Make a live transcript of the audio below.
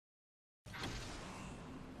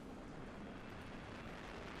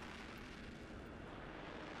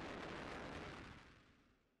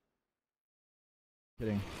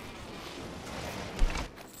Kidding.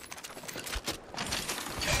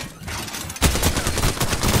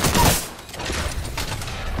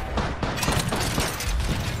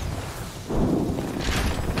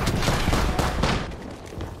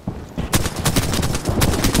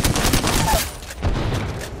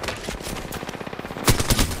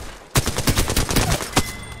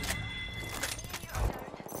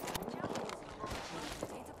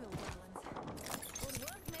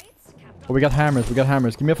 Oh, we got hammers. We got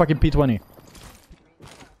hammers. Give me a fucking P20.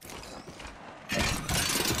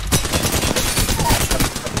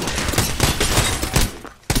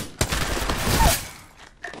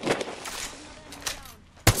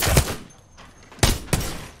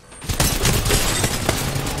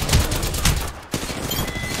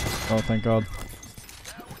 Oh, thank God.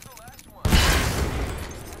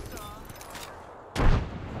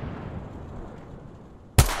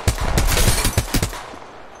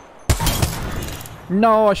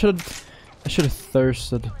 No, I should have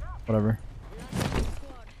thirsted. Whatever.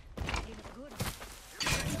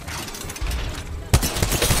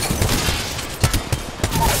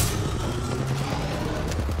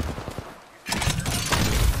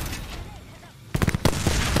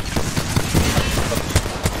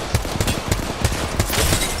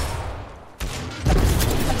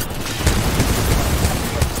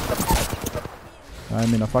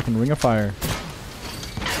 I'm in a fucking ring of fire.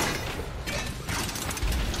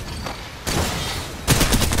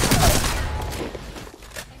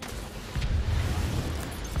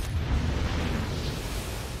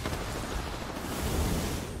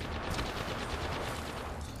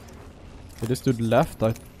 Okay, this dude left.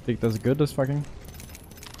 I think that's good as fucking.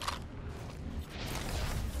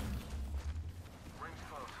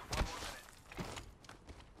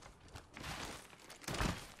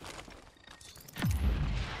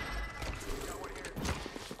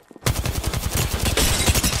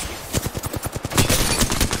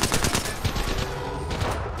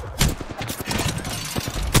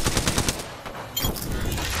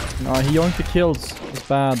 No, he yoinked the kills. It's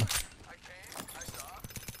bad.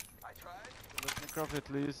 Let me craft at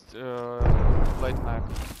least light mag.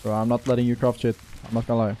 Bro, I'm not letting you craft shit. I'm not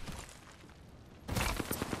gonna lie.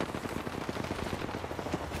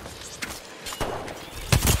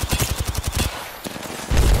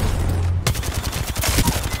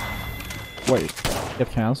 Wait,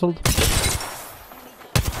 get cancelled?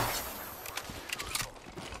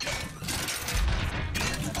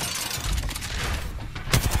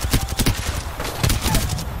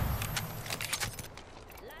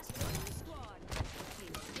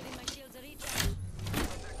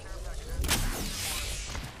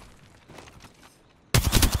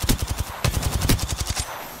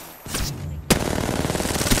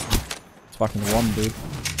 Fucking one, dude.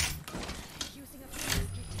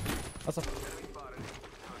 That's a...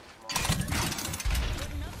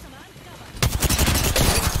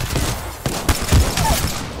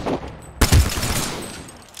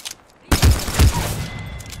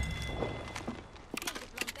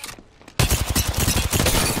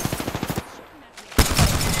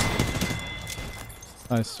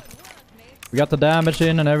 Nice. We got the damage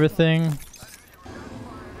in and everything.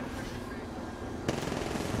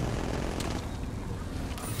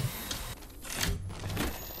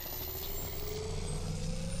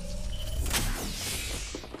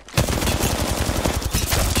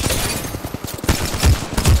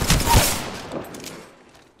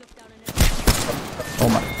 Oh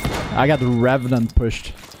my. I got Revenant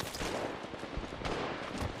pushed.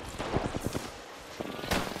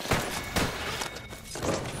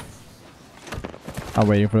 I'm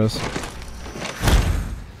waiting for this.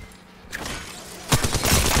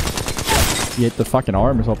 He hit the fucking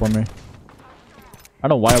armors up on me. I don't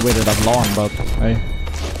know why I waited that long, but hey.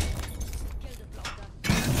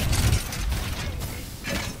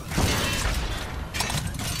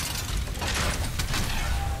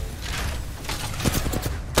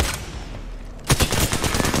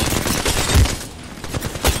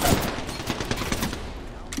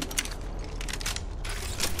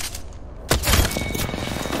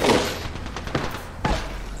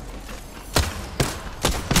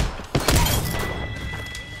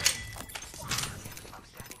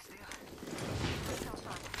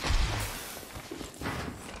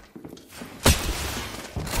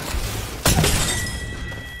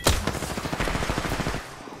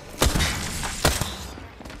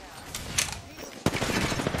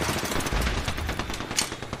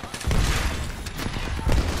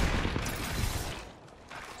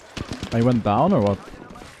 I went down or what?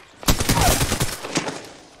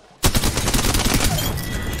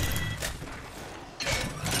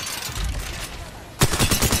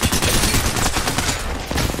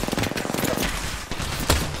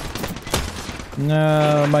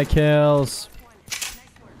 No, my kills.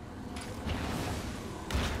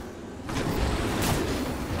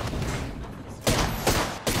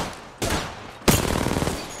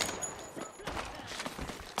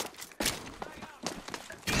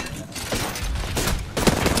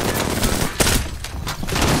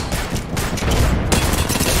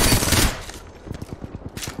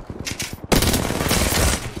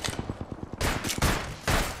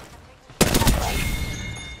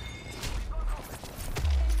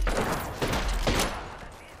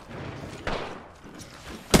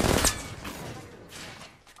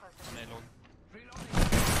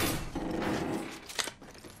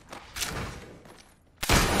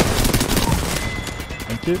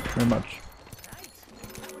 Thank you very much.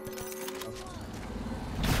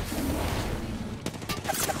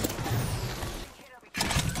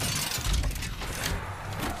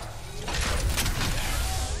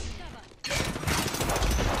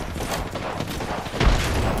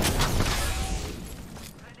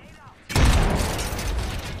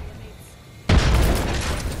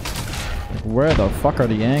 Where the fuck are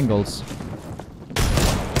the angles?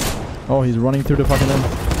 Oh, he's running through the fucking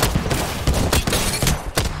end.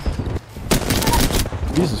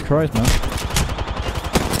 Jesus Christ, man.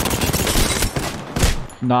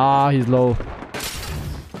 Nah, he's low.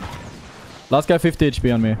 Last guy 50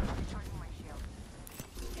 HP on me.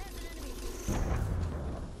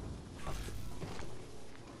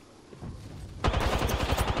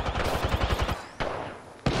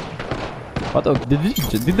 What the?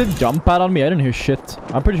 Did they jump pad on me? I didn't hear shit.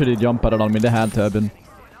 I'm pretty sure they jump padded on me. They had to have been.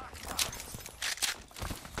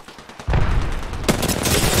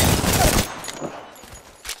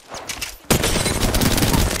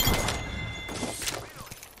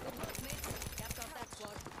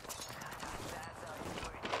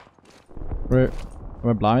 Where? Am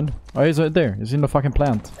I blind? Oh, he's right there. He's in the fucking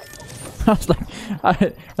plant. I was like,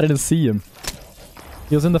 I didn't see him.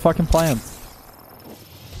 He was in the fucking plant.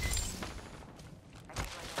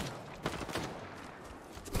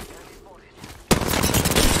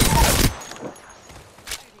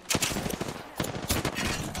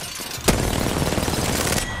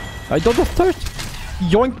 I don't have thirst.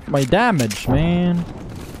 Yoink my damage, man.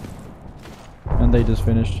 And they just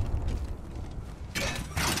finished.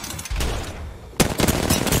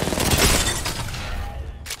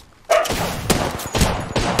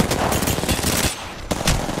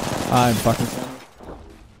 I'm fucking.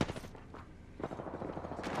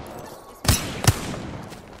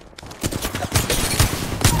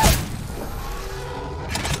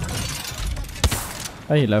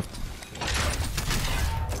 Oh, he left.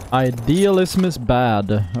 Idealism is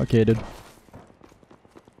bad. Okay, dude.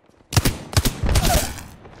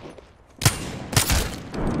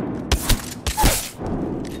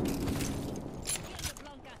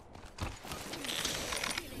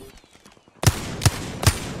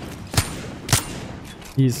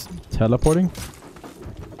 He's teleporting.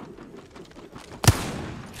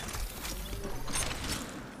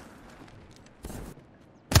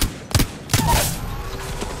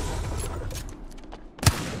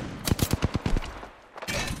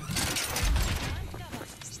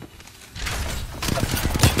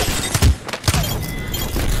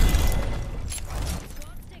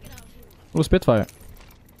 Oh, Spitfire.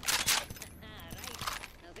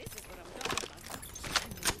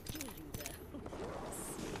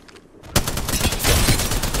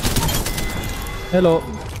 Hello.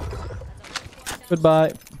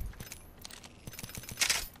 Goodbye.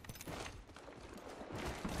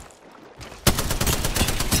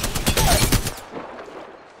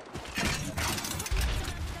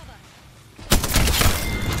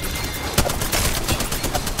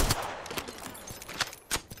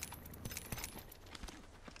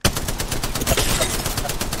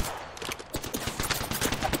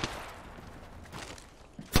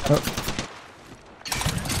 Oh.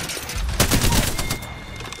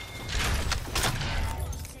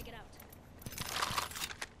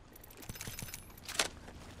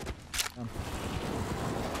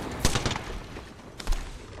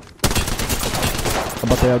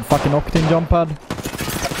 But they had fucking octane jump pad.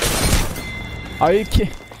 Are you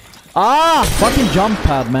kidding? Ah! Fucking jump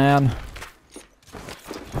pad, man.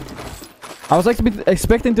 I was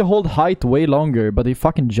expecting to hold height way longer, but he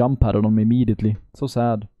fucking jump padded on me immediately. So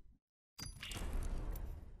sad.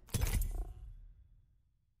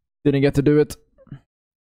 Didn't get to do it.